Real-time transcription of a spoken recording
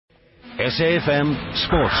SAFM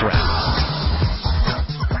Sports Wrap.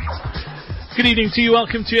 Good evening to you.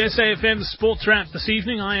 Welcome to SAFM Sports Wrap this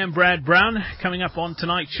evening. I am Brad Brown. Coming up on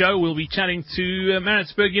tonight's show, we'll be chatting to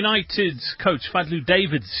Maritzburg United's coach, Fadlu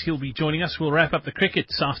Davids. He'll be joining us. We'll wrap up the cricket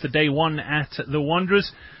after day one at the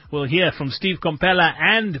Wanderers. We'll hear from Steve Kompella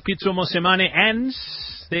and Pitso Mosemane, and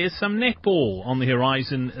there's some netball on the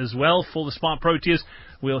horizon as well for the Spar Proteas.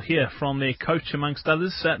 We'll hear from their coach, amongst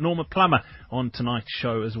others, Norma Plummer, on tonight's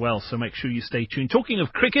show as well. So make sure you stay tuned. Talking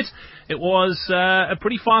of cricket, it was a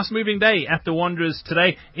pretty fast-moving day at the Wanderers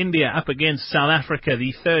today. India up against South Africa,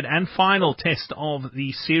 the third and final test of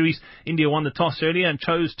the series. India won the toss earlier and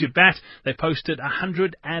chose to bat. They posted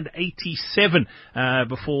 187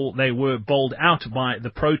 before they were bowled out by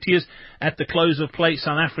the Proteas. At the close of play,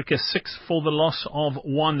 South Africa 6 for the loss of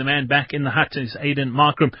 1. The man back in the hut is Aiden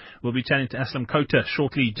Markram. We'll be chatting to Aslam Kota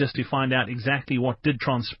shortly just to find out exactly what did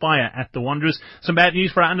transpire at the Wanderers. Some bad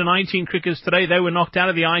news for our under-19 cricketers today. They were knocked out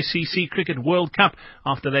of the ICC Cricket World Cup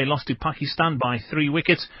after they lost to Pakistan by 3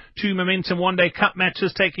 wickets. 2 Momentum One-Day Cup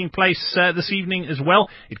matches taking place this evening as well.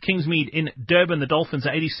 At Kingsmead in Durban, the Dolphins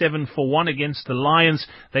are 87 for 1 against the Lions.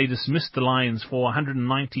 They dismissed the Lions for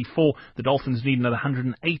 194. The Dolphins need another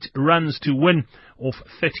 108 runs to win off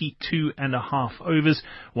 32 and a half overs.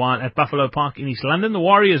 While at Buffalo Park in East London, the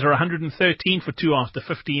Warriors are 113 for 2 after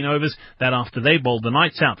 15 overs. That after they bowled the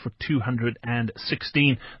Knights out for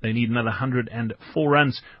 216. They need another 104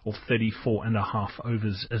 runs off 34 and a half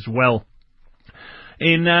overs as well.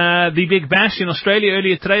 In the Big Bash in Australia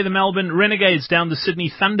earlier today, the Melbourne Renegades down the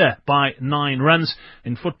Sydney Thunder by 9 runs.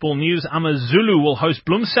 In football news, AmaZulu will host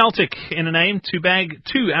Bloem Celtic in an aim to bag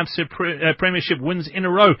 2 ABSA Premiership wins in a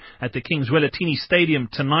row at the Kings Wellatini Stadium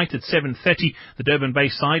tonight at 7:30. The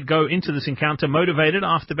Durban-based side go into this encounter motivated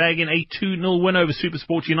after bagging a 2-0 win over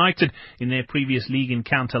SuperSport United in their previous league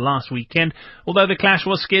encounter last weekend. Although the clash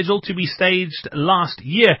was scheduled to be staged last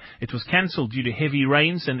year, it was cancelled due to heavy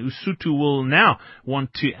rains, and Usutu will now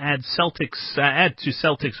want to add to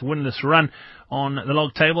Celtic's winless run. On the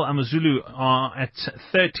log table, AmaZulu are at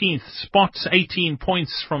 13th spot, 18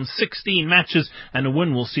 points from 16 matches, and a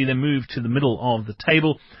win will see them move to the middle of the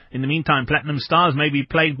table. In the meantime, Platinum Stars may be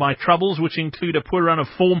plagued by troubles, which include a poor run of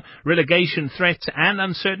form, relegation threat, and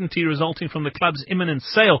uncertainty resulting from the club's imminent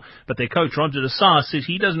sale. But their coach, Roger Desar, says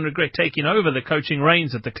he doesn't regret taking over the coaching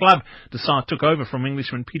reins at the club. Desar took over from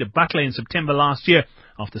Englishman Peter Butler in September last year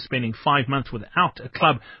after spending 5 months without a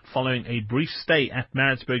club following a brief stay at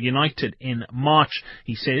Maritzburg United in March.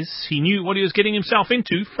 He says he knew what he was getting himself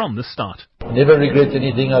into from the start. Never regret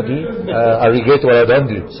anything I do. I regret what I don't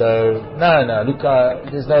do. So, no. Look,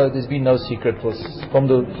 there's been no secret.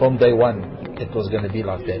 From day one, it was going to be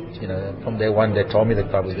like that. You know, from day one, they told me the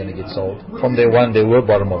club was going to get sold. From day one, they were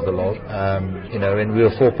bottom of the log. And we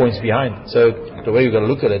were 4 points behind. So the way we've got to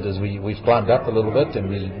look at it is we've climbed up a little bit, and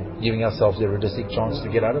we're giving ourselves a realistic chance to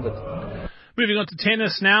get out of it. Moving on to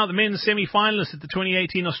tennis now, the men's semi-finalists at the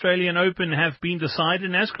 2018 Australian Open have been decided,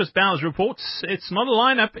 and as Chris Bowers reports, it's not a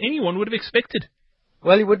lineup anyone would have expected.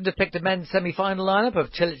 Well, you wouldn't have picked a men's semi-final lineup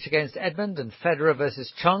of Cilic against Edmund and Federer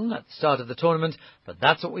versus Chung at the start of the tournament, but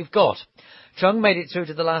that's what we've got. Chung made it through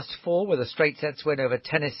to the last 4 with a straight sets win over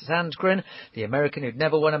Tennis Sandgren, the American who'd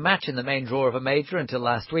never won a match in the main draw of a major until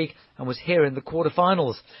last week and was here in the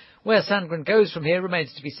quarterfinals. Where Sandgren goes from here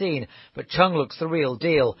remains to be seen, but Chung looks the real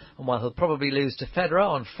deal, and while he'll probably lose to Federer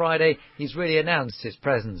on Friday, he's really announced his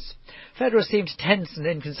presence. Federer seemed tense and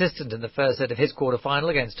inconsistent in the first set of his quarter-final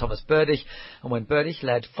against Thomas Berdych, and when Berdych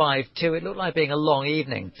led 5-2, it looked like being a long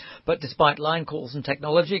evening. But despite line calls and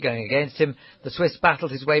technology going against him, the Swiss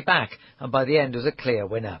battled his way back, and by the end was a clear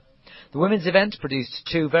winner. The women's event produced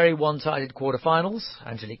 2 very one-sided quarter-finals.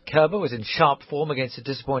 Angelique Kerber was in sharp form against a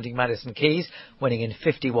disappointing Madison Keys, winning in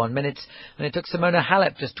 51 minutes, and it took Simona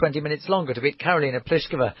Halep just 20 minutes longer to beat Karolina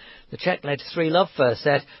Pliskova. The Czech led 3-love first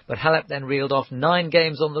set, but Halep then reeled off 9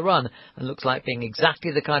 games on the run and looks like being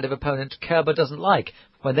exactly the kind of opponent Kerber doesn't like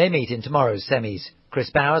when they meet in tomorrow's semis. Chris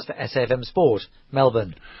Bowers for SAFM Sport,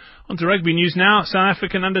 Melbourne. On to rugby news now. South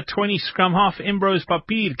African under-20 scrum half Ambrose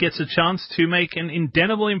Papier gets a chance to make an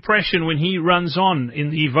indelible impression when he runs on in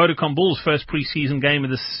the Vodacom Bulls' first pre-season game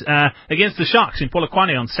of against the Sharks in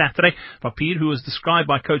Polokwane on Saturday. Papier, who was described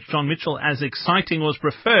by coach John Mitchell as exciting, was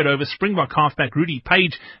preferred over Springbok halfback Rudy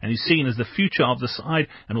Page and is seen as the future of the side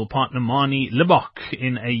and will partner Mani Libok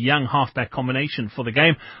in a young halfback combination for the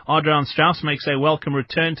game. Adrian Strauss makes a welcome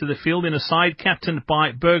return to the field in a side captained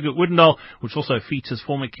by Birgit Woodendal, which also features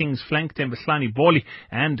former Kings Kings flank Tembeslani Boli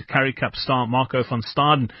and Currie Cup star Marco van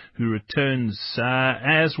Staden, who returns,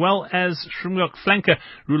 as well as Springbok flanker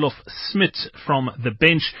Roelof Smit from the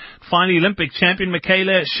bench. Finally, Olympic champion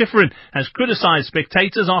Michaela Schifrin has criticised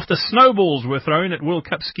spectators after snowballs were thrown at World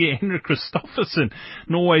Cup skier Henrik Kristoffersen.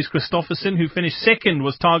 Norway's Kristoffersen, who finished second,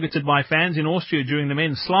 was targeted by fans in Austria during the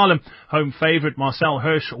men's slalom. Home favourite Marcel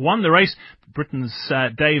Hirsch won the race. Britain's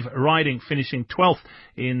Dave Riding finishing 12th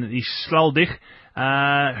in the Schaldich.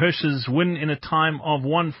 Hirsch's win in a time of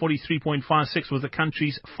 1:43.56 was the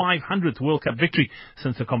country's 500th World Cup victory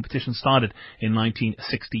since the competition started in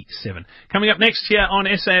 1967. Coming up next here on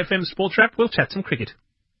SAFM Sports Wrap, we'll chat some cricket.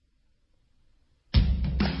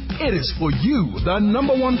 It is for you, the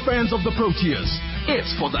number one fans of the Proteas.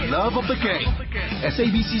 It's for the love of the game.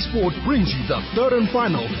 SABC Sport brings you the third and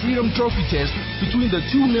final Freedom Trophy test between the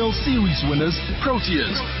 2-0 series winners,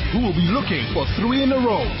 Proteas, who will be looking for 3 in a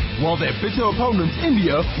row, while their bitter opponent,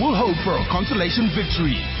 India, will hope for a consolation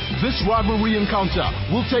victory. This rivalry encounter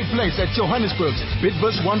will take place at Johannesburg's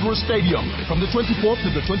Bidvest Wanderers Stadium from the 24th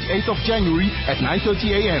to the 28th of January at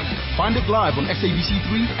 9:30 a.m. Find it live on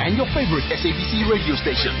SABC3 and your favorite SABC radio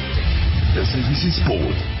station. SABC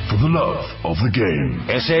Sport, for the love of the game.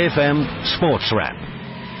 SAFM Sports Wrap.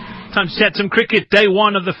 Time to chat some cricket. Day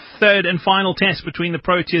one of the third and final test between the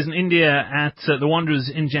Proteas and India at the Wanderers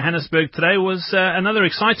in Johannesburg today was another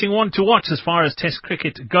exciting one to watch as far as test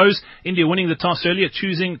cricket goes. India winning the toss earlier,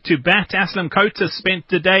 choosing to bat. Aslam Kota spent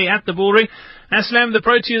the day at the Bullring. Aslam, the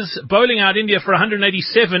Proteas bowling out India for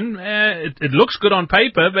 187. It looks good on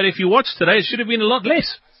paper, but if you watch today, it should have been a lot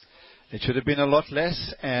less. It should have been a lot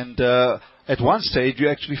less, and at one stage you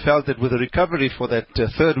actually felt that with a recovery for that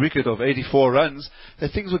third wicket of 84 runs,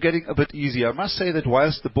 that things were getting a bit easier. I must say that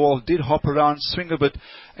whilst the ball did hop around, swing a bit,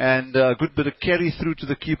 and a good bit of carry through to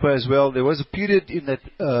the keeper as well, there was a period in that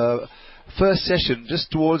first session,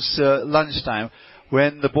 just towards lunchtime,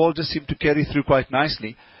 when the ball just seemed to carry through quite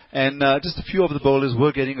nicely. And just a few of the bowlers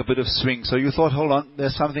were getting a bit of swing. So you thought, hold on,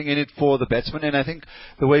 there's something in it for the batsmen. And I think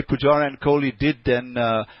the way Pujara and Kohli did then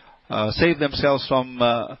save themselves from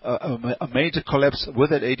a major collapse with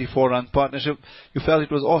that 84-run partnership, you felt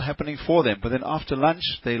it was all happening for them. But then after lunch,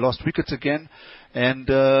 they lost wickets again, and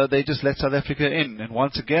they just let South Africa in. And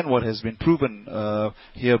once again, what has been proven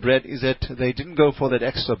here, Brad, is that they didn't go for that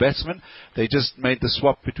extra batsman. They just made the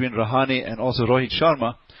swap between Rahane and also Rohit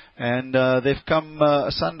Sharma, and they've come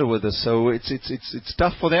asunder with us. So it's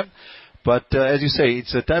tough for them. But as you say,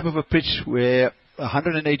 it's a type of a pitch where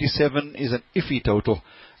 187 is an iffy total.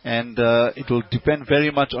 And it will depend very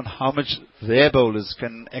much on how much their bowlers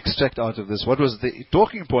can extract out of this. What was the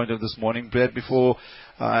talking point of this morning, Brad, before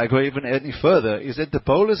I go even any further, is that the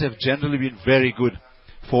bowlers have generally been very good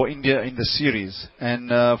for India in the series. And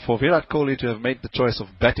for Virat Kohli to have made the choice of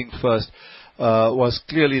batting first was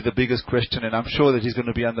clearly the biggest question. And I'm sure that he's going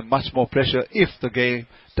to be under much more pressure if the game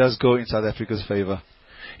does go in South Africa's favour.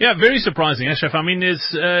 Yeah, very surprising, Ashraf. I mean,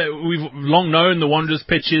 we've long known the Wanderers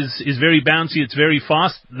pitch is very bouncy, it's very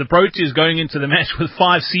fast. The Proteas going into the match with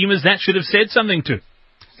 5 seamers, that should have said something too.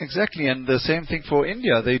 Exactly, and the same thing for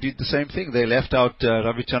India. They did the same thing. They left out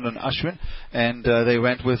Ravichandran Ashwin, and they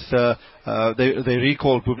went with they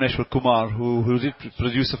recalled Bhuvneshwar Kumar, who did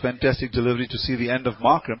produce a fantastic delivery to see the end of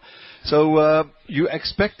Markram. So you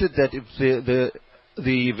expected that if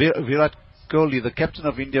the Virat Kohli, the captain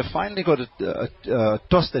of India, finally got a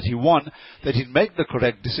toss that he won, that he'd make the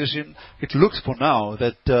correct decision. It looks for now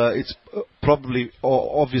that it's probably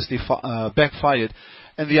or obviously backfired.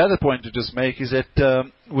 And the other point to just make is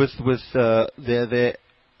that with their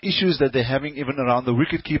issues that they're having even around the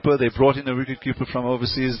wicketkeeper, they brought in a wicketkeeper from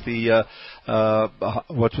overseas.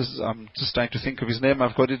 I'm just trying to think of his name.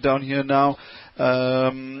 I've got it down here now.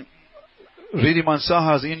 Riddhiman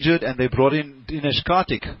Saha is injured, and they brought in Dinesh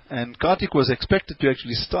Karthik, and Karthik was expected to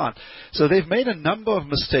actually start. So they've made a number of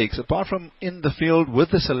mistakes, apart from in the field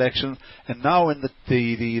with the selection, and now when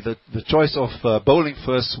the choice of bowling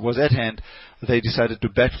first was at hand, they decided to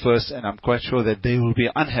bat first, and I'm quite sure that they will be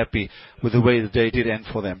unhappy with the way the day did end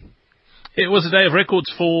for them. It was a day of records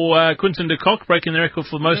for Quinton de Kock, breaking the record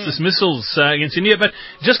for most dismissals against India. But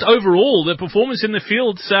just overall, the performance in the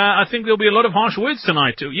field, I think there'll be a lot of harsh words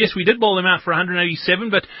tonight. Yes, we did bowl them out for 187,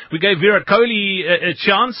 but we gave Virat Kohli a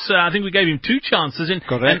chance. I think we gave him 2 chances.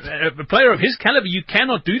 Correct. And a player of his caliber, you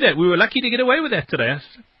cannot do that. We were lucky to get away with that today.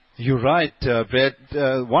 You're right, Brad.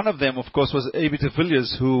 One of them, of course, was A.B. de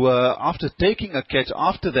Villiers, who, after taking a catch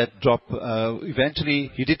after that drop,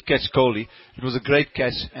 eventually he did catch Kohli. It was a great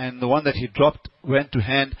catch, and the one that he dropped went to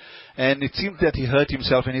hand, and it seemed that he hurt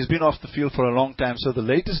himself, and he's been off the field for a long time. So the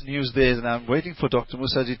latest news there is, and I'm waiting for Dr.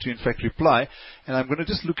 Musaji to in fact reply, and I'm going to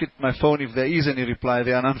just look at my phone if there is any reply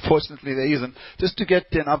there, and unfortunately there isn't, just to get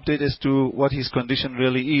an update as to what his condition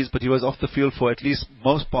really is. But he was off the field for at least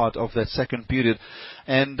most part of that second period,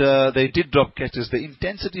 and they did drop catches. The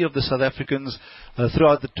intensity of the South Africans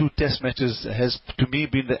throughout the 2 test matches has, to me,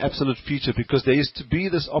 been the absolute feature, because there used to be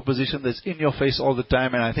this opposition that's in your face all the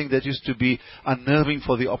time, and I think that used to be unnerving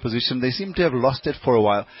for the opposition. They seem to have lost it for a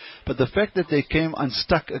while, but the fact that they came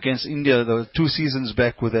unstuck against India the 2 seasons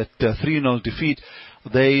back with that 3-0 defeat,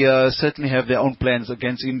 they certainly have their own plans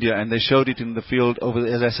against India, and they showed it in the field over,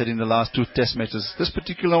 as I said, in the last 2 test matches. This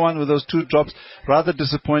particular one with those 2 drops, rather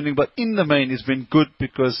disappointing, but in the main it's been good,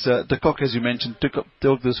 because de Kock, as you mentioned, took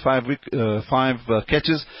those 5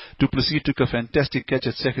 catches. Du Plessis took a fantastic catch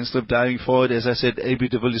at second slip diving forward. As I said, A.B.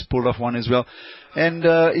 de Villiers pulled off one as well, and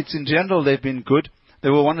it's in general they've been good.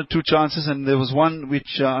 There were 1 or 2 chances, and there was one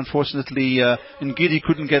which unfortunately Ngidi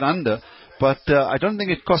couldn't get under. But I don't think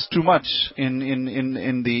it cost too much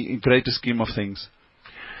in the greater scheme of things.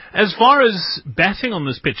 As far as batting on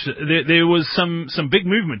this pitch, there was some big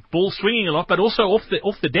movement, ball swinging a lot, but also off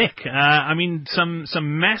the deck. I mean, some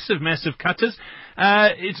massive cutters.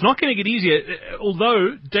 It's not going to get easier,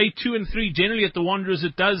 although day 2 and 3 generally at the Wanderers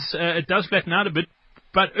it does flatten out a bit.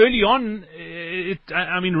 But early on,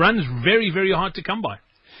 runs very, very hard to come by.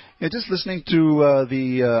 Yeah, just listening to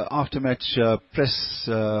the after-match press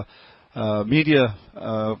media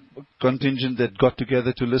contingent that got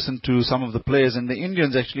together to listen to some of the players, and the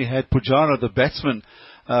Indians actually had Pujara, the batsman,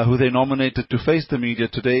 who they nominated to face the media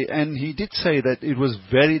today, and he did say that it was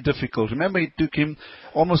very difficult. Remember, it took him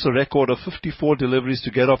almost a record of 54 deliveries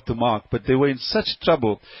to get off the mark, but they were in such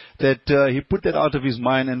trouble that he put that out of his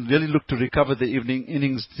mind and really looked to recover the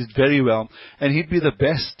innings, did very well, and he'd be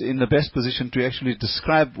in the best position to actually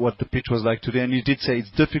describe what the pitch was like today. And he did say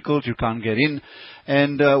it's difficult, you can't get in,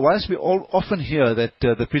 and whilst we all often hear that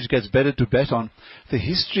the pitch gets better to bat on, the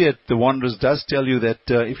history at the Wanderers does tell you that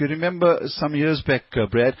if you remember some years back,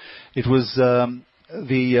 Brad, it was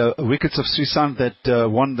the wickets of Srisant that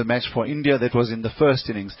won the match for India. That was in the first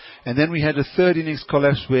innings, and then we had a third innings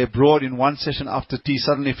collapse where Broad in one session after tea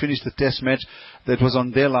suddenly finished the test match. That was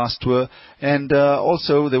on their last tour, and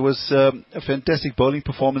also there was a fantastic bowling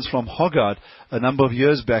performance from Hoggard a number of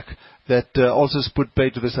years back that also put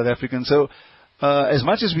pay to the South Africans. So as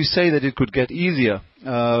much as we say that it could get easier,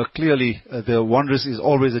 clearly the Wanderers is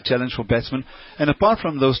always a challenge for batsmen. And apart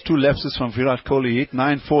from those 2 lapses from Virat Kohli, he hit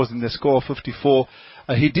 9 fours in the score of 54.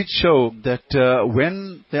 He did show that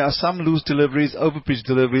when there are some loose deliveries, over-pitch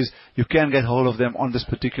deliveries, you can get hold of them on this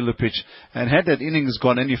particular pitch. And had that innings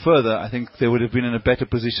gone any further, I think they would have been in a better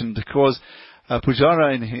position, because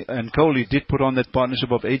Pujara and Kohli did put on that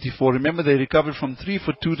partnership of 84. Remember, they recovered from 3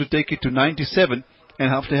 for 2 to take it to 97. And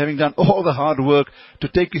after having done all the hard work to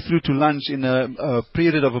take you through to lunch in a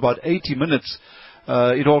period of about 80 minutes,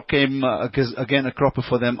 it all came again a cropper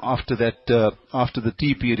for them after the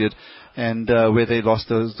tea period, and where they lost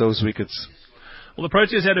those wickets. Well, the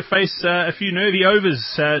Proteas had to face a few nervy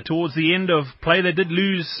overs towards the end of play. They did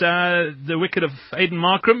lose the wicket of Aiden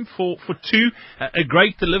Markram for 2. A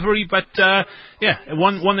great delivery, but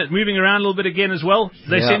one that's moving around a little bit again as well.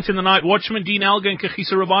 They sent in the night watchman, Dean Elgar and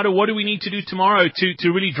Kagiso Rabada. What do we need to do tomorrow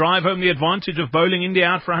to really drive home the advantage of bowling India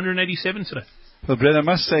out for 187 today? Well, Brad, I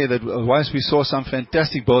must say that whilst we saw some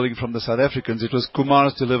fantastic bowling from the South Africans, it was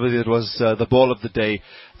Kumar's delivery that was the ball of the day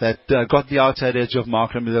that got the outside edge of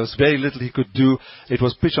Markram. There was very little he could do. It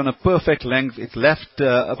was pitched on a perfect length. It left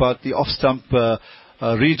about the off-stump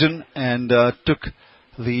region and took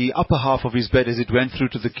the upper half of his bat as it went through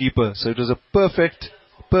to the keeper. So it was a perfect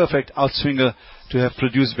outswinger to have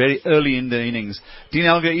produced very early in the innings. Dean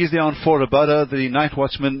Elgar is there on 4, Rabada, the night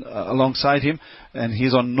watchman, alongside him, and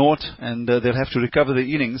he's on 0, and they'll have to recover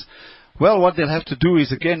the innings. Well, what they'll have to do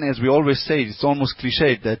is, again, as we always say, it's almost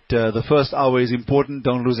cliched that the first hour is important,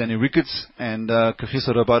 don't lose any wickets, and Kagiso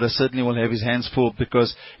Rabada certainly will have his hands full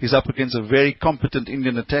because he's up against a very competent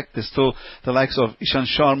Indian attack. There's still the likes of Ishant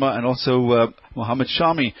Sharma and also Mohammad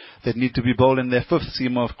Shami that need to be bowled, and their 5th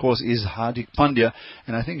seamer, of course, is Hardik Pandya,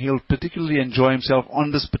 and I think he'll particularly enjoy himself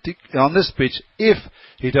on this pitch if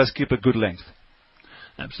he does keep a good length.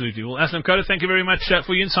 Absolutely. Well, Aslam Kota, thank you very much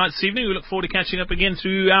for your insights this evening. We look forward to catching up again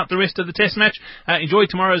throughout the rest of the test match. Enjoy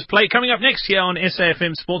tomorrow's play. Coming up next here on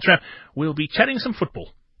SAFM Sports Wrap, we'll be chatting some football.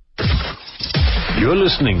 You're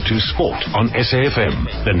listening to Sport on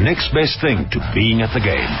SAFM, the next best thing to being at the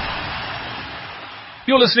game.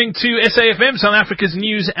 You're listening to SAFM, South Africa's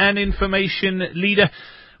news and information leader.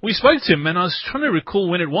 We spoke to him, and I was trying to recall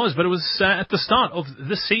when it was, but it was at the start of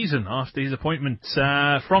this season after his appointment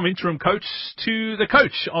from interim coach to the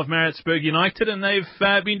coach of Maritzburg United, and they've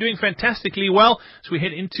been doing fantastically well as we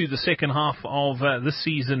head into the second half of this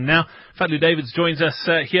season now. Fadlu Davids joins us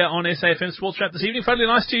here on SAFM Sports Wrap this evening. Fadlu,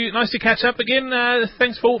 nice to catch up again.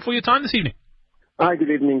 Thanks for your time this evening. Hi, good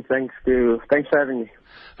evening. Thanks for having me.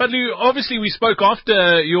 Fadlu, obviously we spoke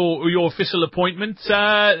after your official appointment.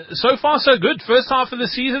 So far so good. First half of the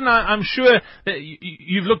season, I'm sure that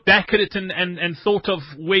you've looked back at it and thought of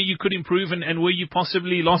where you could improve and where you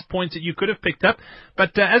possibly lost points that you could have picked up.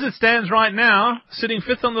 But as it stands right now, sitting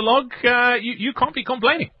fifth on the log, you can't be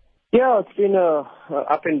complaining. Yeah, it's been a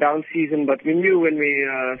up and down season, but we knew when we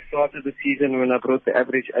started the season, when I brought the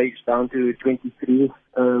average age down to 23,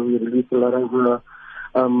 we released a lot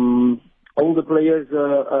of older players,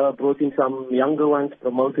 brought in some younger ones,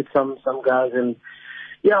 promoted some guys, and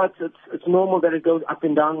yeah, it's normal that it goes up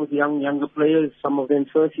and down with younger players. Some of them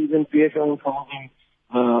first season PSL, some of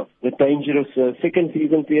them the dangerous second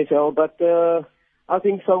season PSL. But I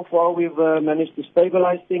think so far we've managed to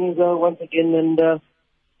stabilize things once again, and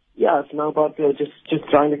yeah, it's now about just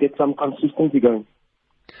trying to get some consistency going.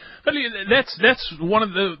 That's one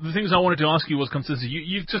of the things I wanted to ask you was consistency.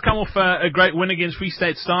 You've just come off a great win against Free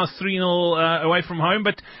State Stars, 3-0 away from home,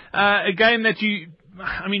 but a game that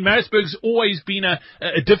Maritzburg's always been a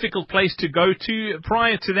difficult place to go to.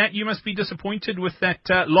 Prior to that, you must be disappointed with that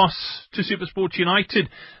loss to SuperSport United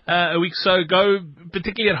a week or so ago,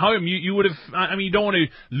 particularly at home. You would have, you don't want to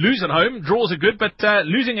lose at home. Draws are good, but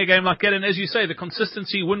losing a game like that, and as you say, the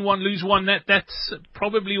consistency, win one, lose one, that's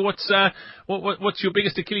probably what's your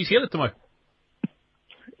biggest Achilles heel at the moment.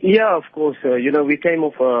 Yeah, of course. We came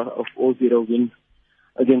off a 4-0 win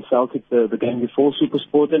against Celtic the game before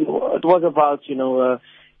SuperSport, and it was about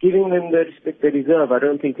giving them the respect they deserve. I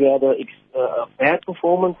don't think we had a bad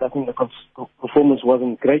performance. I think the performance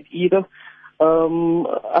wasn't great either.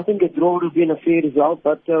 I think a draw would have been a fair result,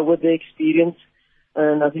 but with the experience,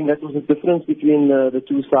 and I think that was the difference between the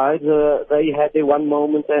two sides. They had their one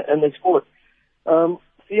moment and they scored.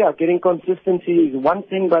 Getting consistency is one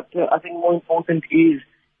thing, but I think more important is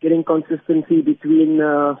getting consistency between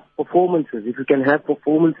performances. If you can have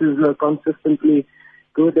performances consistently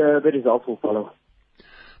good, the results will follow.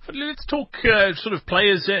 But let's talk sort of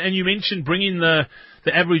players, and you mentioned bringing the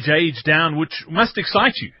average age down, which must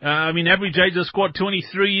excite you. Average age of squad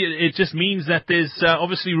 23, it just means that there's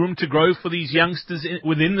obviously room to grow for these youngsters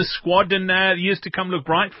within the squad, and years to come look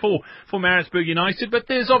bright for Maritzburg United. But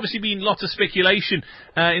there's obviously been lots of speculation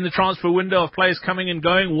in the transfer window of players coming and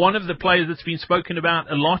going. One of the players that's been spoken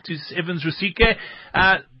about a lot is Evans Rusike.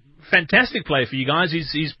 Fantastic player for you guys.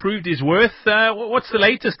 He's proved his worth. What's the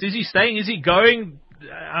latest? Is he staying? Is he going?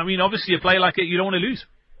 Obviously a player like it you don't want to lose.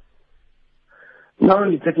 No,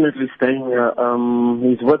 he's definitely staying.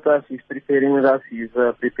 He's with us. He's preparing with us. He's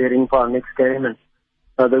preparing for our next game, and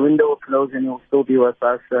the window will close, and he'll still be with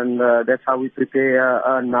us. And that's how we prepare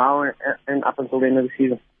now and up until the end of the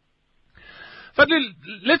season. But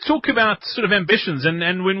let's talk about sort of ambitions.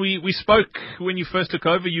 And when we spoke when you first took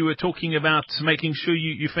over, you were talking about making sure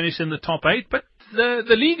you finish in the top 8. But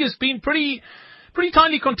the league has been pretty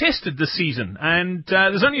tightly contested this season, and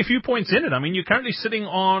there's only a few points in it. You're currently sitting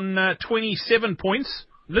on 27 points,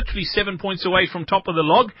 literally 7 points away from top of the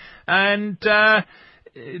log, and 3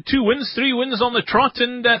 wins on the trot,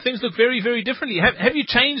 and things look very, very differently. Have you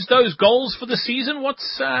changed those goals for the season?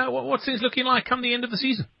 What's things looking like come the end of the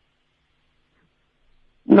season?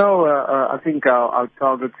 No, I think our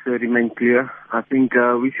targets remain clear. I think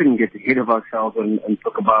we shouldn't get ahead of ourselves and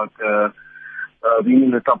talk about being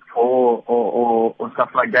in the top 4 or stuff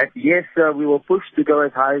like that. Yes, we will push to go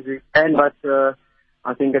as high as we can, but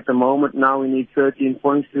I think at the moment now we need 13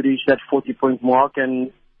 points to reach that 40-point mark,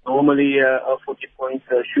 and normally 40 points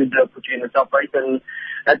should put you in the top 8. And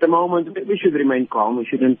at the moment we should remain calm. We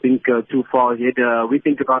shouldn't think too far ahead. We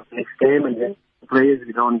think about the next game and then players.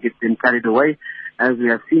 We don't get them carried away, as we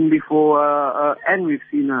have seen before, and we've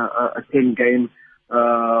seen a 10-game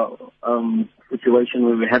situation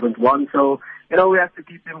where we haven't won. So, we have to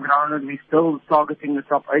keep them grounded. We're still targeting the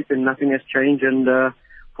top 8, and nothing has changed. And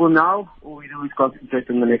for now, all we do is concentrate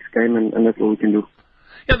on the next game, and that's all we can do.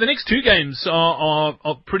 Yeah, the next 2 games are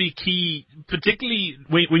pretty key, particularly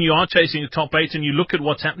when you are chasing the top 8 and you look at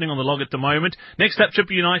what's happening on the log at the moment. Next up,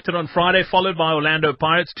 Chippa United on Friday, followed by Orlando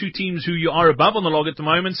Pirates, 2 teams who you are above on the log at the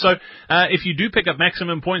moment. So if you do pick up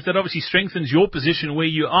maximum points, that obviously strengthens your position where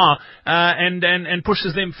you are and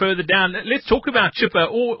pushes them further down. Let's talk about Chippa.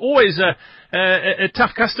 Always a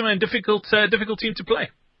tough customer and difficult team to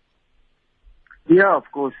play. Yeah, of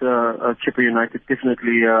course, Chippa United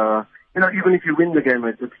definitely even if you win the game,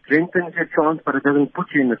 it strengthens your chance, but it doesn't put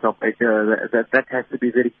you in the top 8. That has to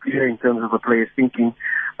be very clear in terms of a player's thinking.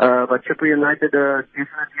 But Chipper United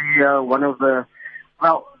definitely one of the,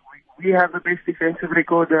 we have the best defensive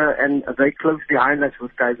record, and they close behind us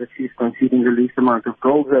with Kaizer Chiefs conceding the least amount of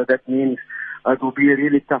goals. That means it will be a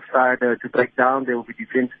really tough side to break down. They will be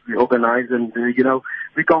defensively organized, and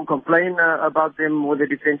we can't complain about them or the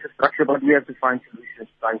defensive structure, but we have to find solutions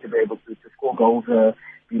trying to be able to score goals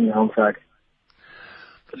being the home side.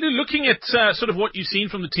 Looking at sort of what you've seen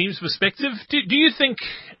from the team's perspective, do you think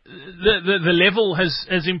the level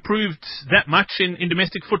has improved that much in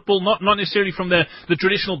domestic football? Not necessarily from the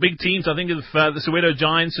traditional big teams. I think of the Soweto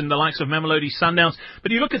Giants and the likes of Mamelodi Sundowns.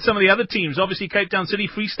 But you look at some of the other teams, obviously Cape Town City,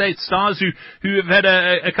 Free State Stars, who have had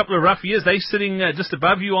a couple of rough years. They're sitting just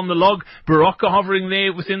above you on the log. Baroka hovering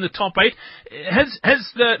there within the top 8.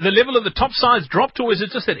 Has the level of the top sides dropped, or is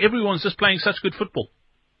it just that everyone's just playing such good football?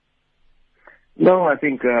 No, I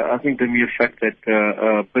think the mere fact that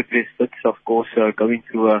Bidvest Wits, of course, going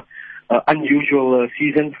through a unusual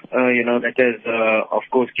season, that has, of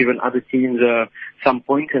course, given other teams some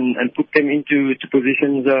point and put them into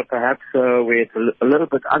positions perhaps where it's a little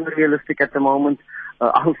bit unrealistic at the moment,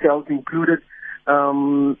 ourselves included.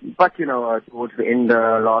 But towards the end,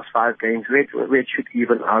 last 5 games, where it should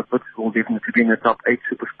even out, but will definitely be in the top 8.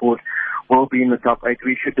 SuperSport will be in the top 8.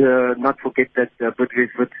 We should not forget that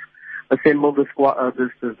Bidvest Wits assembled the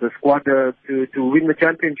squad, to win the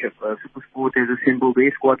championship. SuperSport has assembled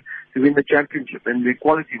their squad to win the championship, and the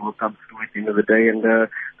quality will come through at the end of the day. And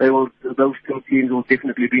those 2 teams will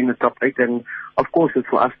definitely be in the top 8. And of course, it's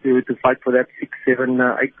for us to fight for that 6, 7,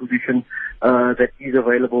 8 position that is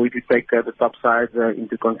available if you take the top sides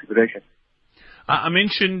into consideration. I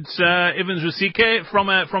mentioned Evans Rusike from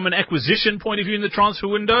an acquisition point of view in the transfer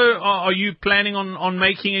window. Are you planning on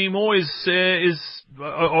making any more?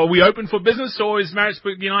 Are we open for business, or is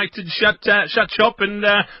Maritzburg United shut shop and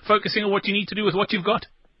focusing on what you need to do with what you've got?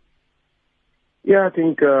 Yeah, I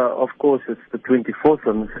think of course it's the 24th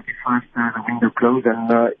and the 31st the window closed,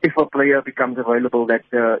 and if a player becomes available that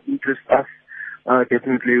interests us,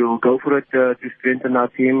 definitely we'll go for it to strengthen our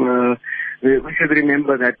team. We should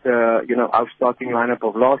remember that, our starting lineup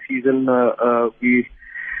of last season,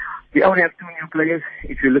 we only have 2 new players.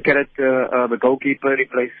 If you look at it, the goalkeeper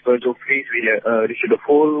replaced Virgil Fries. Richard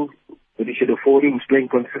Ofori, who's playing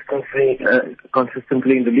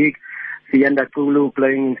consistently in the league. Sianda Kulu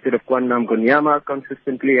playing instead of Kwandam Gonyama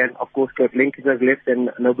consistently, and of course Kurt Lenkes has left, and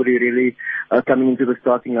nobody really coming into the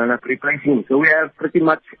starting lineup replacing him. So we have pretty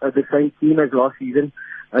much the same team as last season,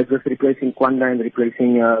 just replacing Kwanda and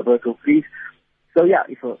replacing Virgil Fries. So yeah,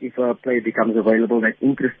 if a player becomes available that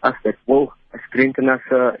interests us, that will strengthen us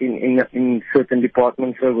in certain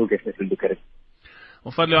departments, so we'll definitely look at it.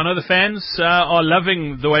 Well, Fadlu, I know the fans are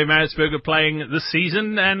loving the way Maritzburg are playing this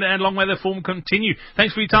season, and long may the form continue.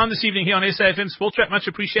 Thanks for your time this evening here on SAFM Sports Wrap. Much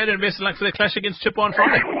appreciated, and best of luck for the clash against Chippa on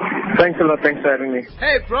Friday. Thanks a lot. Thanks for having me.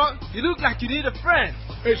 Hey, bro, you look like you need a friend.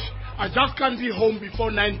 Ish, I just can't be home before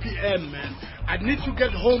 9 p.m., man. I need to get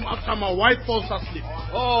home after my wife falls asleep.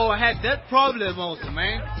 Oh, I had that problem also,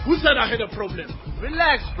 man. Who said I had a problem?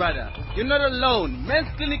 Relax, brother. You're not alone. Men's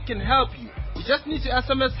Clinic can help you. You just need to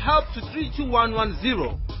SMS HELP to 32110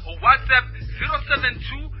 or WhatsApp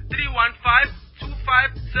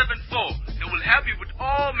 072-315-2574. They will help you with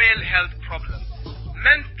all male health problems.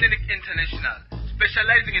 Men's Clinic International,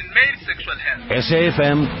 specializing in male sexual health.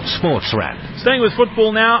 SAFM Sports Wrap. Staying with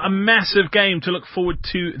football now, a massive game to look forward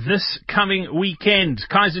to this coming weekend.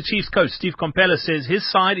 Kaizer Chiefs coach Steve Komphela says his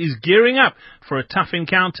side is gearing up for a tough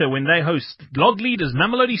encounter when they host log leaders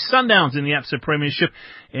Mamelodi Sundowns in the Absa Premiership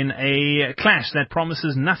in a clash that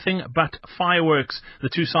promises nothing but fireworks. The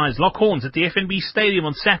 2 sides lock horns at the FNB Stadium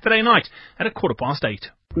on Saturday night at 8:15. It's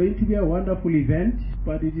going to be a wonderful event,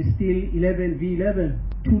 but it is still 11v11.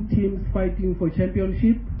 2 teams fighting for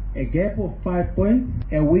championship, a gap of 5 points.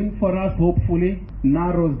 A win for us hopefully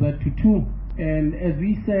narrows that to 2. And as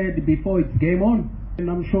we said before, it's game on. And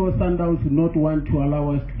I'm sure Sundowns would not want to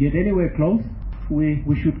allow us to get anywhere close.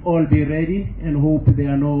 We should all be ready and hope there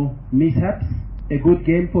are no mishaps. A good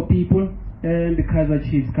game for people, and the Kaizer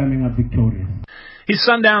Chiefs coming up victorious. His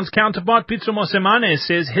Sundowns counterpart, Pitso Mosemane,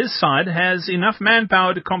 says his side has enough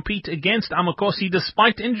manpower to compete against Amakosi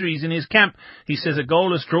despite injuries in his camp. He says a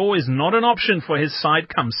goalless draw is not an option for his side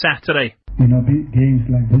come Saturday. Big games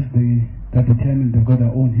like this, they're determined, they've got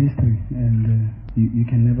their own history, and you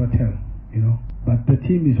can never tell, But the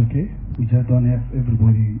team is okay. We just don't have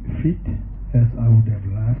everybody fit, as I would have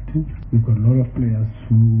loved to. We've got a lot of players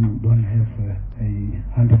who don't have a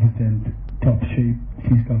 100% top shape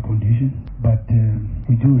physical condition, but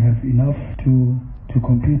we do have enough to to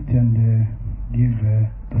compete and give the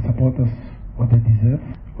supporters what they deserve.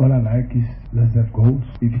 All I like is let's have goals.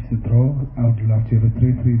 If it's a draw, I would love to have a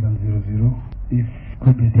 3-3 than 0-0. If it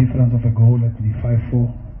could be a difference of a goal, let me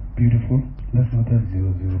 5-4. Beautiful. Let's not have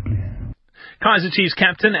 0-0, please. Kaizer Chiefs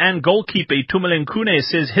captain and goalkeeper Itumeleng Khune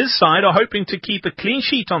says his side are hoping to keep a clean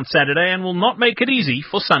sheet on Saturday and will not make it easy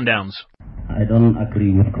for Sundowns. I don't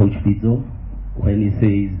agree with Coach Pizzo when he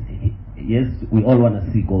says, yes, we all want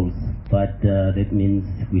to see goals, but that means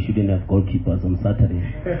we shouldn't have goalkeepers on Saturday.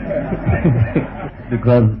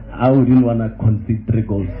 Because I wouldn't want to concede 3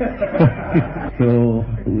 goals. So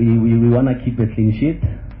we want to keep a clean sheet,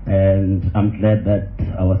 and I'm glad that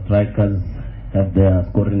our strikers have their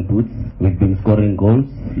scoring boots. We've been scoring goals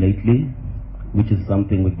lately, which is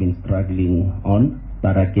something we've been struggling on.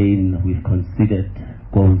 But again, we've conceded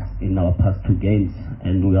goals in our past 2 games,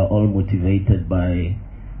 and we are all motivated by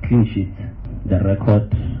clean sheet. The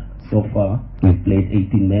record so far, we've played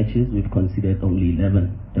 18 matches, we've conceded only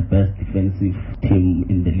 11. The best defensive team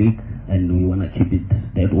in the league, and we want to keep it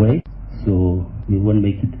that way. So we won't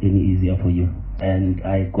make it any easier for you. And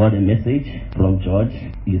I got a message from George.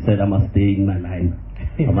 He said I must stay in my line.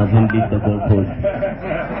 I mustn't leave the goalpost.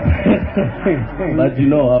 But you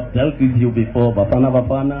know, I've dealt with you before,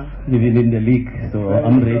 Bafana, even in the league. So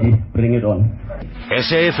I'm ready. Bring it on.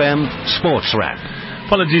 SAFM Sports Wrap.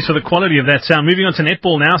 Apologies for the quality of that sound. Moving on to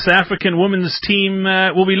netball now. South African women's team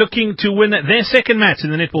will be looking to win their second match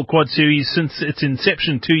in the Netball Quad Series since its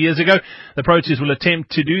inception 2 years ago. The Proteas will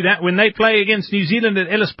attempt to do that when they play against New Zealand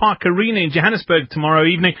at Ellis Park Arena in Johannesburg tomorrow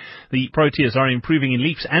evening. The Proteas are improving in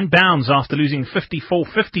leaps and bounds after losing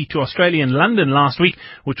 54-50 to Australia in London last week,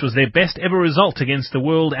 which was their best ever result against the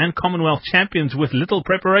world and Commonwealth champions with little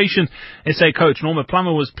preparation. SA coach Norma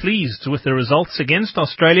Plummer was pleased with the results against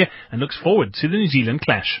Australia and looks forward to the New Zealand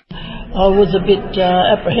clash. I was a bit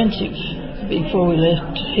apprehensive before we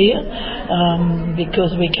left here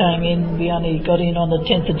because we came in, we only got in on the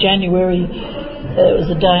 10th of January. It was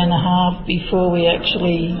a day and a half before we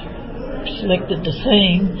actually selected the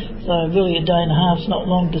team, so really a day and a half's not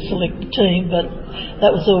long to select the team, but that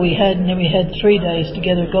was all we had, and then we had 3 days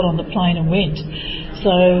together, got on the plane and went.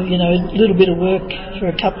 So, you know, a little bit of work for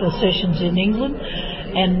a couple of sessions in England,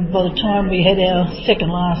 and by the time we had our second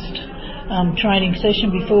last training session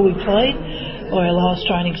before we played, or our last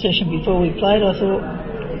training session before we played, I thought,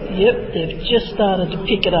 yep, they've just started to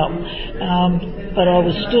pick it up. But I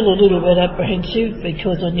was still a little bit apprehensive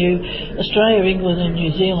because I knew Australia, England and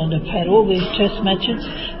New Zealand have had all these test matches,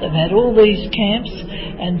 they've had all these camps,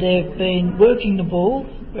 and they've been working the ball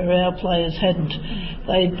where our players hadn't.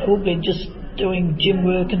 They'd all been just doing gym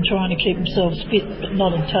work and trying to keep themselves fit but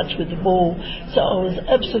not in touch with the ball. So I was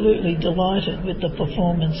absolutely delighted with the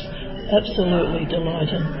performance. Absolutely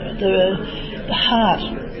delighted. The heart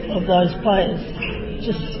of those players,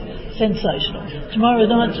 just sensational. Tomorrow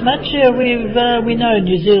night's match, we know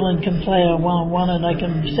New Zealand can play a 1-on-1 and they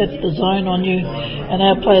can set the zone on you, and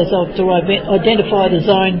our players have to identify the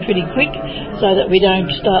zone pretty quick so that we don't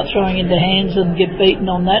start throwing into hands and get beaten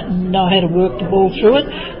on that, and know how to work the ball through it.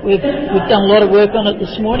 We've done a lot of work on it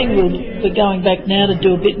this morning. We're going back now to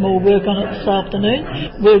do a bit more work on it this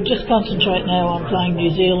afternoon. We'll just concentrate now on playing New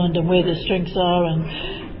Zealand and where their strengths are, and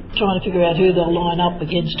trying to figure out who they'll line up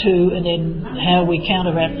against who, and then how we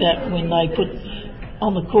counteract that when they put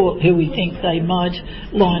on the court who we think they might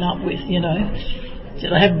line up with, you know.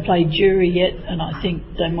 So they haven't played Jury yet, and I think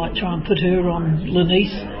they might try and put her on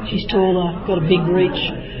Lenice. She's taller, got a big reach,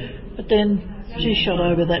 but then she shot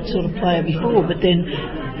over that sort of player before, but then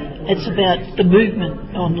it's about the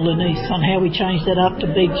movement on Lenice, on how we change that up to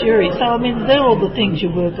beat Jury. So, I mean, they're all the things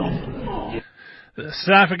you work on.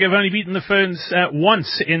 South Africa have only beaten the Ferns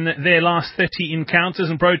once in their last 30 encounters,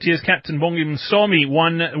 and Proteas captain Bongi Msomi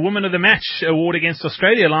won Woman of the Match award against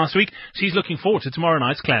Australia last week. She's looking forward to tomorrow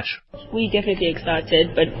night's clash. We're definitely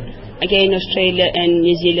excited, but again, Australia and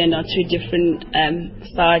New Zealand are two different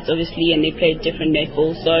sides, obviously, and they play different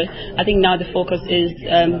netball. So I think now the focus is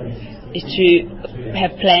to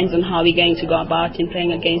have plans on how we're going to go about in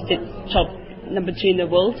playing against the top number 2 in the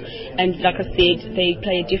world, and like I said, they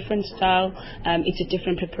play a different style. It's a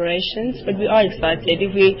different preparations, but we are excited.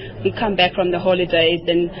 If we come back from the holidays,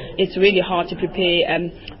 then it's really hard to prepare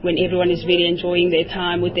when everyone is really enjoying their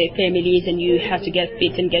time with their families, and you have to get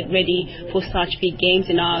fit and get ready for such big games.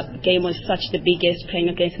 And our game was such the biggest, playing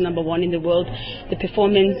against the number 1 in the world. The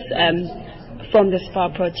performance from the Spar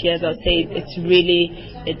Proteas, I'll say it's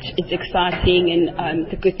exciting, and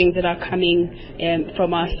the good things that are coming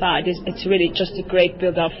from our side it's really just a great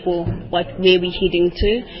build up for where we're heading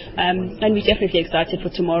to, and we're definitely excited for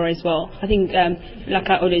tomorrow as well. I think, like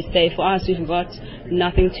I always say, for us we've got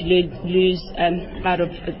nothing to lose out of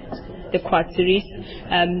the Quad Series.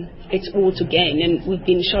 It's all to gain, and we've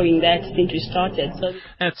been showing that since we started. So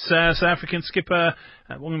that's South African skipper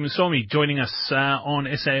Wonga Musomi joining us on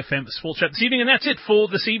SAFM Sports Chat this evening, and that's it for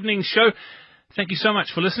this evening's show. Thank you so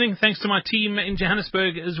much for listening. Thanks to my team in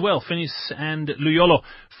Johannesburg as well, Finis and Luyolo,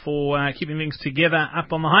 for keeping things together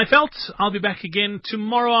up on the Highveld. I'll be back again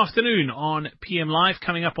tomorrow afternoon on PM Live,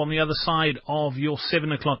 coming up on the other side of your 7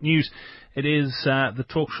 o'clock news. It is the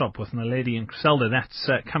Talk Shop with Naledi and Griselda. That's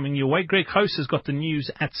coming your way. Greg Host has got the news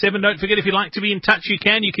at 7. Don't forget, if you'd like to be in touch, you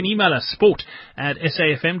can. You can email us,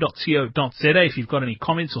 sport@safm.co.za. If you've got any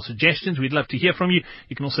comments or suggestions, we'd love to hear from you.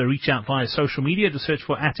 You can also reach out via social media. Just search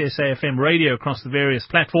for @SAFM Radio across the various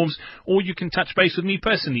platforms. Or you can touch base with me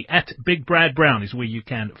personally. @Big Brad Brown is where you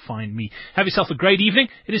can find me. Have yourself a great evening.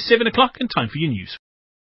 It is 7 o'clock and time for your news.